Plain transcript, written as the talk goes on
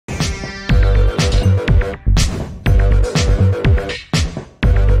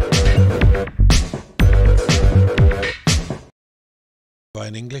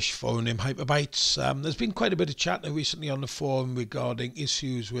in English, Forum Name Hyperbytes. There's been quite a bit of chatter recently on the forum regarding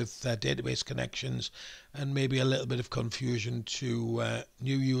issues with database connections and maybe a little bit of confusion to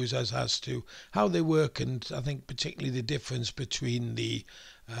new users as to how they work, and I think particularly the difference between the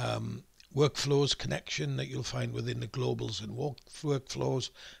workflows connection that you'll find within the globals and workflows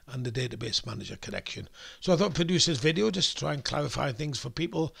and the database manager connection. So I thought I'd produce this video just to try and clarify things for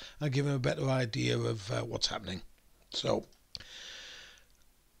people and give them a better idea of what's happening. So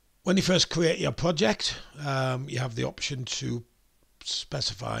when you first create your project, you have the option to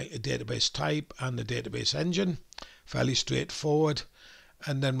specify a database type and the database engine, fairly straightforward.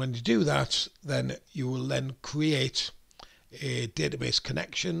 And then when you do that, then you will then create a database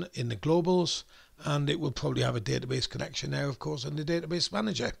connection in the globals, and it will probably have a database connection there, of course, in the database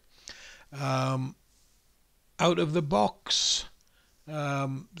manager. Out of the box,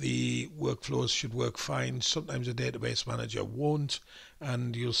 the workflows should work fine. Sometimes a database manager won't,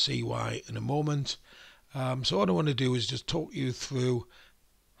 and you'll see why in a moment. So what I want to do is just talk you through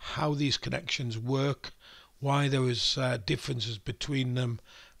how these connections work, why there is differences between them,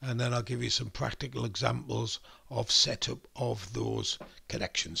 and then I'll give you some practical examples of setup of those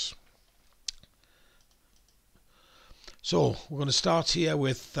connections. So we're going to start here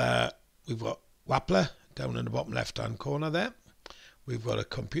with, we've got Wappler down in the bottom left hand corner there. We've got a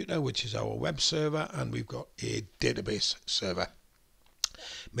computer, which is our web server, and we've got a database server.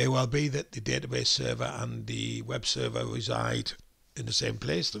 May well be that the database server and the web server reside in the same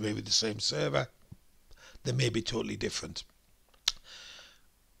place. They may be the same server. They may be totally different.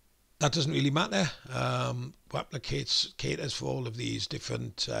 That doesn't really matter. Wappler caters for all of these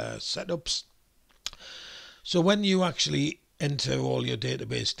different setups. So when you actually enter all your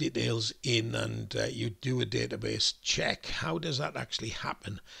database details in and you do a database check, how does that actually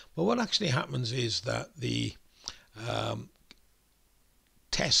happen? Well, what actually happens is that the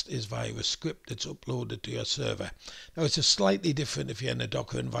test is via a script that's uploaded to your server. Now it's a slightly different if you're in a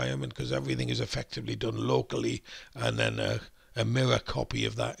Docker environment, because everything is effectively done locally, and then a mirror copy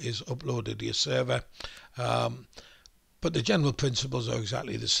of that is uploaded to your server. But the general principles are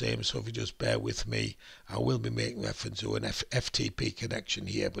exactly the same, so if you just bear with me, I will be making reference to an FTP connection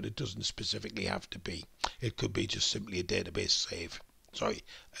here, but it doesn't specifically have to be. It could be just simply a database save. Sorry,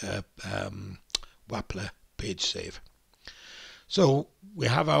 Wappler page save. So we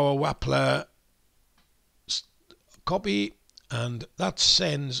have our Wappler copy, and that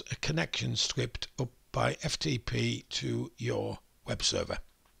sends a connection script up by FTP to your web server.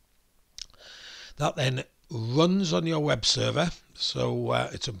 That then runs on your web server, so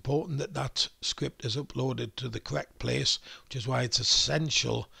it's important that that script is uploaded to the correct place, which is why it's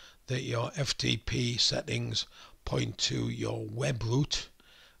essential that your FTP settings point to your web root,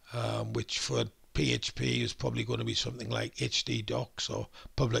 which for PHP is probably going to be something like htdocs or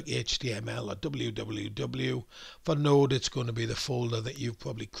public HTML or www. For Node, it's going to be the folder that you've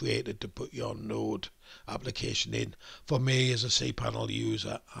probably created to put your Node application in. For me, as a cPanel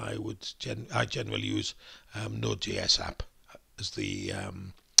user, I generally use Node.js app as the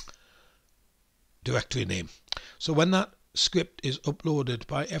directory name. So when that script is uploaded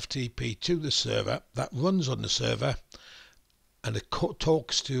by FTP to the server, that runs on the server, and it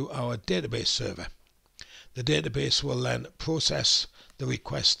talks to our database server. The database will then process the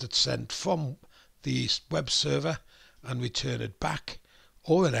request that's sent from the web server and return it back,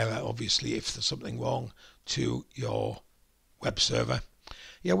 or an error obviously if there's something wrong, to your web server.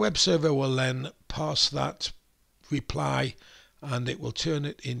 Your web server will then pass that reply, and it will turn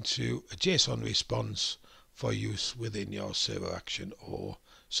it into a JSON response for use within your server action or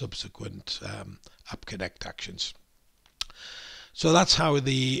subsequent App Connect actions. So that's how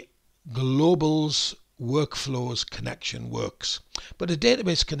the globals workflows connection works. But a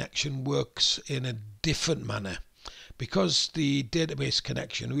database connection works in a different manner, because the database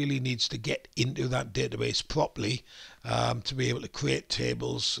connection really needs to get into that database properly to be able to create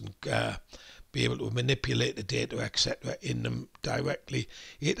tables and be able to manipulate the data, etc. in them directly.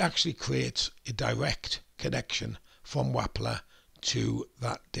 It actually creates a direct connection from Wappler to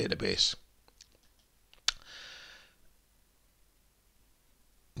that database,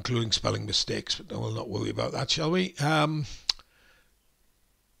 including spelling mistakes, but we'll not worry about that, shall we?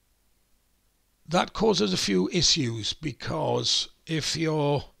 That causes a few issues, because if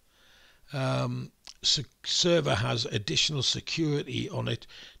your server has additional security on it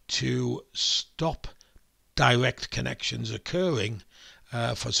to stop direct connections occurring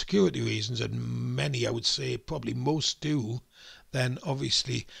for security reasons, and many, I would say probably most do, then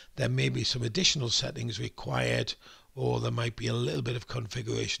obviously there may be some additional settings required, or there might be a little bit of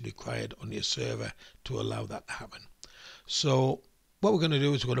configuration required on your server to allow that to happen. So what we're going to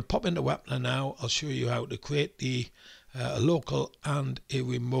do is we're going to pop into Wappler now. I'll show you how to create the a local and a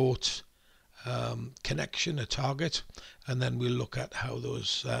remote connection, a target, and then we'll look at how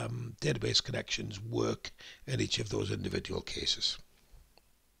those database connections work in each of those individual cases.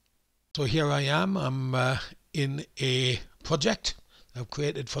 So here I am. I'm in a project I've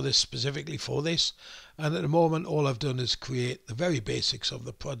created for this, specifically for this, and at the moment all I've done is create the very basics of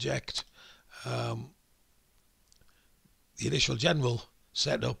the project, the initial general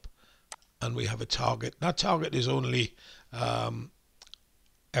setup, and we have a target. That target is only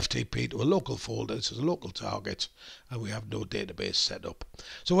FTP to a local folder. This is a local target, and we have no database set up.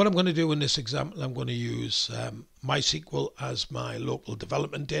 So what I'm going to do in this example, I'm going to use MySQL as my local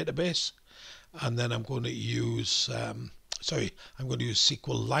development database, and then I'm going to use I'm going to use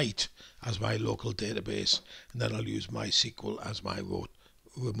SQLite as my local database, and then I'll use MySQL as my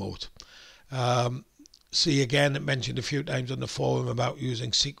remote. See, again, it mentioned a few times on the forum about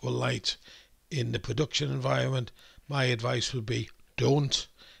using SQLite in the production environment. My advice would be don't.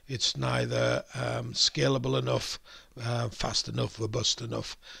 It's neither scalable enough, fast enough, robust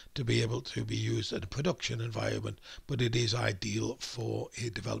enough to be able to be used in a production environment, but it is ideal for a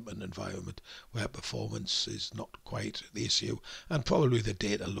development environment where performance is not quite the issue, and probably the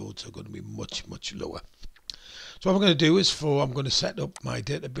data loads are going to be much, much lower. So what I'm going to do is I'm going to set up my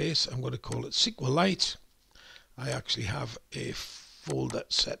database. I'm going to call it SQLite. I actually have a folder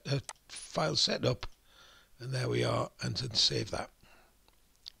file set up, and there we are, and then save that.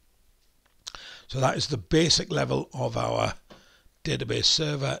 So that is the basic level of our database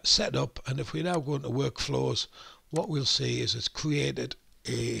server set up, and if we now go into workflows, what we'll see is it's created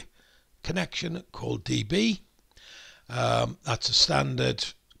a connection called DB. That's a standard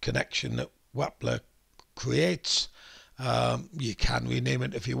connection that Wappler creates. You can rename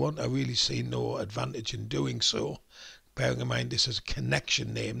it if you want. I really see no advantage in doing so, bearing in mind this is a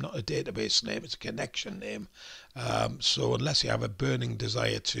connection name, not a database name. It's a connection name. So unless you have a burning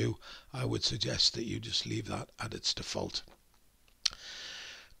desire to, I would suggest that you just leave that at its default.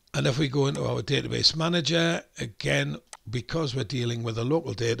 And if we go into our database manager, again, because we're dealing with a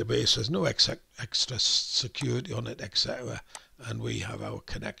local database, there's no extra security on it, etc. And we have our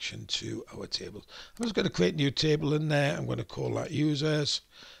connection to our table. I'm just going to create a new table in there. I'm going to call that users,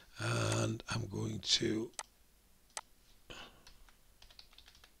 and I'm going to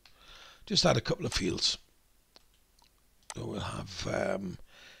just add a couple of fields. So we'll have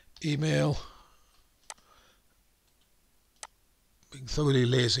email. Being thoroughly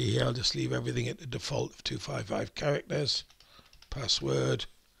lazy here, I'll just leave everything at the default of 255 characters. Password,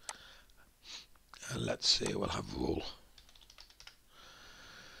 and let's say we'll have role.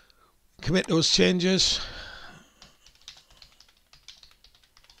 Commit those changes.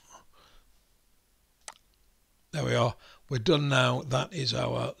 There we are. We're done now. That is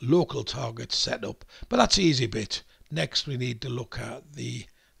our local target set up, but that's the easy bit. Next, we need to look at the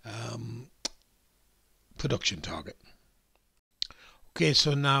production target. Okay,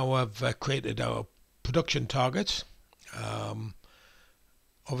 so now I've created our production target.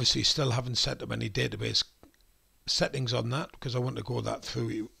 Obviously, still haven't set up any database settings on that because I want to go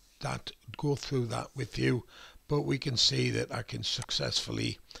through that with you. But we can see that I can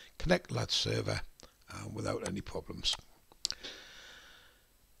successfully connect that server without any problems.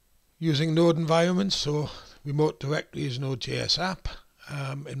 Using Node environments, so remote directory is Node.js app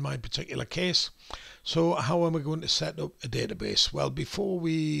in my particular case. So how am I going to set up a database? Well, before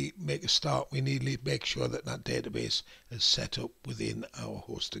we make a start, we need to make sure that that database is set up within our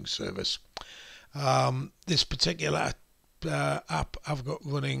hosting service. This particular app I've got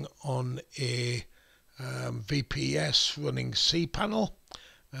running on a VPS running cPanel,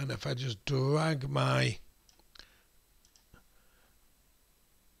 and if I just drag my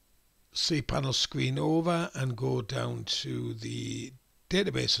cPanel screen over and go down to the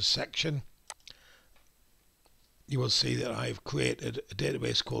databases section, you will see that I've created a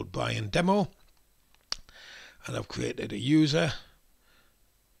database called Brian Demo, and I've created a user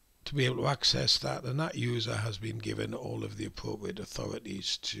to be able to access that, and that user has been given all of the appropriate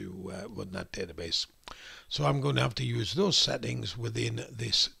authorities to run that database. So I'm going to have to use those settings within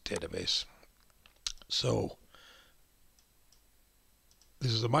this database. So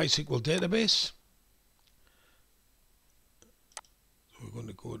this is a MySQL database. So we're going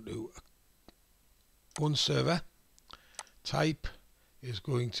to go to one server. Type is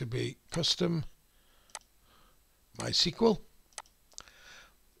going to be custom MySQL.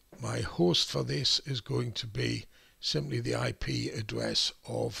 My host for this is going to be simply the IP address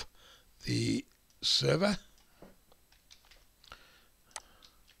of the server.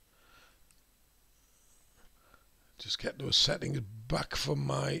 Just get those settings back from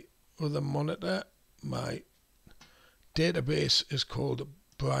my other monitor. My database is called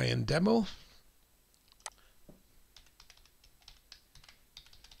Brian Demo.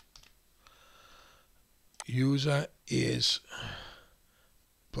 User is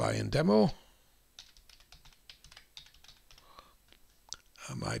Brian Demo.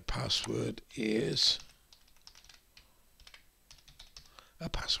 And my password is a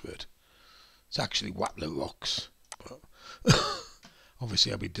password. It's actually Wappler Rocks. But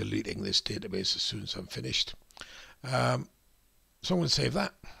obviously I'll be deleting this database as soon as I'm finished. So I'm going to save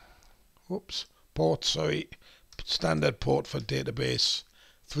that. Whoops. Port, sorry. Standard port for database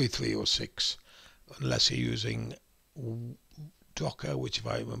 3306. Unless you're using Docker, which if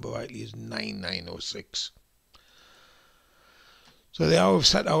I remember rightly is 9906. So there we've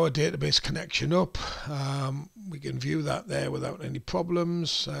set our database connection up. We can view that there without any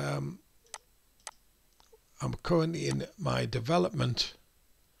problems. I'm currently in my development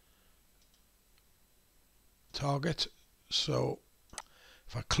target. So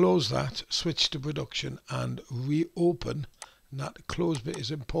if I close that, switch to production and reopen, and that close bit is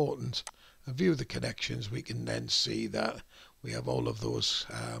important, and view the connections, we can then see that we have all of those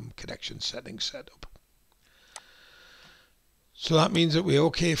connection settings set up. So that means that we're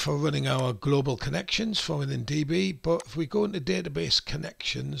okay for running our global connections from within DB. But if we go into database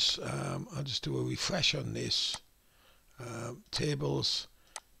connections, I'll just do a refresh on this, tables,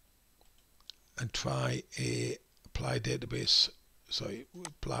 and try apply database. Sorry,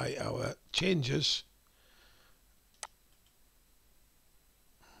 apply our changes.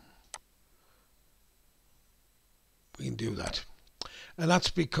 We can do that. And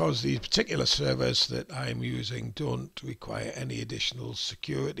that's because these particular servers that I'm using don't require any additional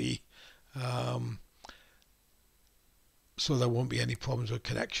security, so there won't be any problems with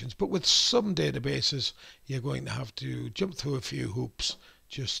connections. But with some databases, you're going to have to jump through a few hoops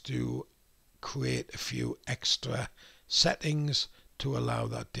just to create a few extra settings to allow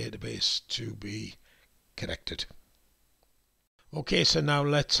that database to be connected. Okay, so now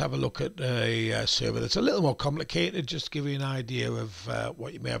let's have a look at a server that's a little more complicated, just to give you an idea of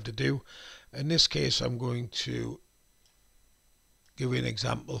what you may have to do. In this case, I'm going to give you an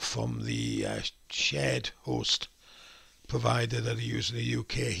example from the shared host provider that I use in the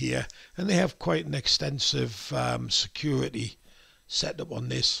UK here, and they have quite an extensive security setup on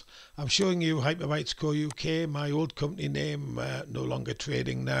this. I'm showing you Hyperbytes Co UK, my old company name, no longer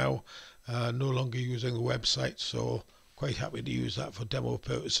trading now, no longer using the website, so quite happy to use that for demo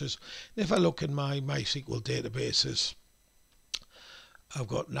purposes. And if I look in my MySQL databases, I've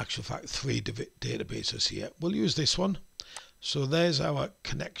got in actual fact 3 databases here. We'll use this one. So there's our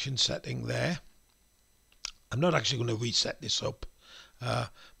connection setting there. I'm not actually going to reset this up.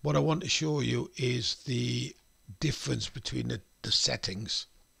 What I want to show you is the difference between the settings.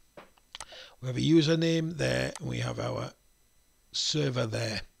 We have a username there, and we have our server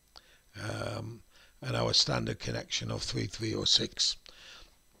there. And our standard connection of 3306.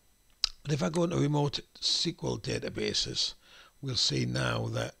 But if I go into remote SQL databases, we'll see now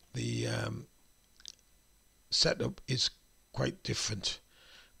that the setup is quite different.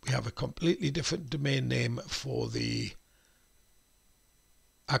 We have a completely different domain name for the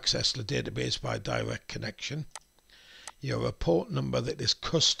access to the database by direct connection. You have a port number that is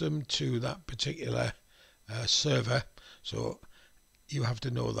custom to that particular server. So you have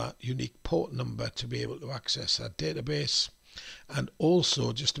to know that unique port number to be able to access that database. And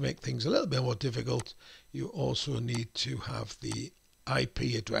also, just to make things a little bit more difficult, you also need to have the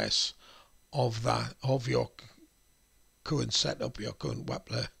IP address of your current setup, your current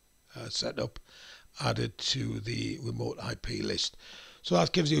Wappler setup, added to the remote IP list. So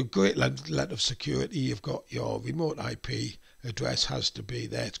that gives you a great level of security. You've got your remote IP address has to be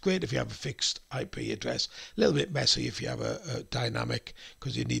there. It's great if you have a fixed IP address. A little bit messy if you have a dynamic,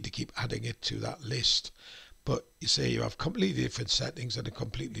 because you need to keep adding it to that list. But you say you have completely different settings and a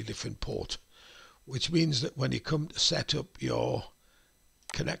completely different port, which means that when you come to set up your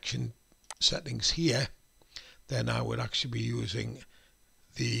connection settings here, then I would actually be using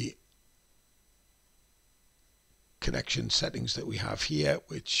the connection settings that we have here,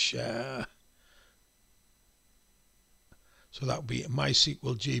 which so that would be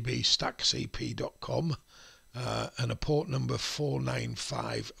MySQL stackcp.com and a port number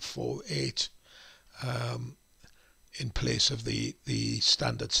 49548 in place of the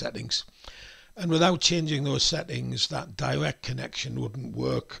standard settings. And without changing those settings, that direct connection wouldn't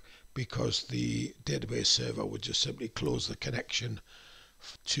work, because the database server would just simply close the connection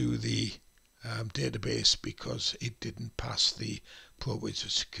to the database because it didn't pass the appropriate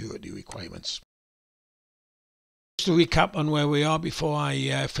security requirements. to recap on where we are before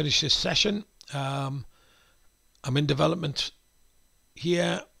I finish this session. I'm in development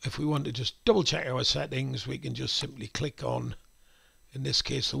here. If we want to just double check our settings, we can just simply click on, in this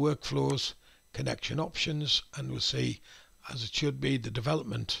case, the workflows, connection options, and we'll see, as it should be, the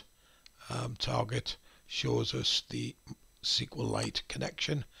development target shows us the SQLite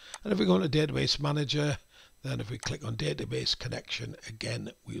connection. And if we go into Database Manager, then if we click on Database Connection,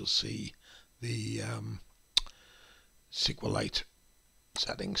 again, we'll see the SQLite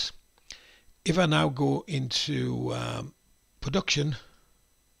settings. If I now go into production,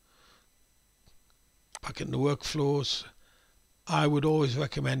 back into workflows, I would always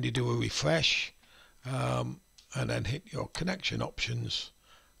recommend you do a refresh and then hit your connection options,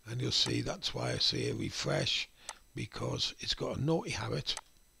 and you'll see that's why I say a refresh, because it's got a naughty habit,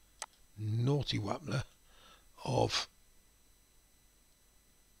 naughty wappler, of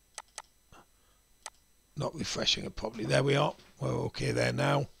not refreshing it properly. There we are, we're okay there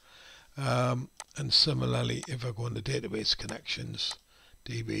now. And similarly, if I go into database connections,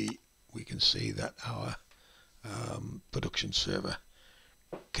 DB, we can see that our production server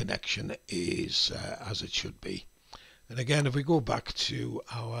connection is as it should be. And again, if we go back to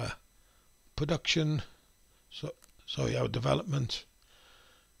our production, our development,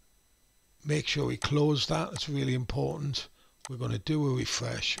 make sure we close that. It's really important. We're going to do a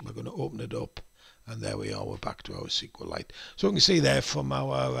refresh. We're going to open it up, and there we are. We're back to our SQLite. So we can see there from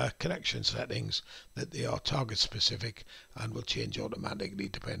our connection settings that they are target specific and will change automatically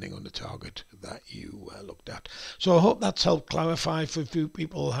depending on the target that you looked at. So I hope that's helped clarify for a few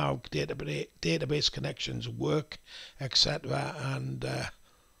people how database connections work, etc. And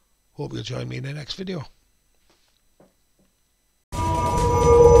hope you'll join me in the next video.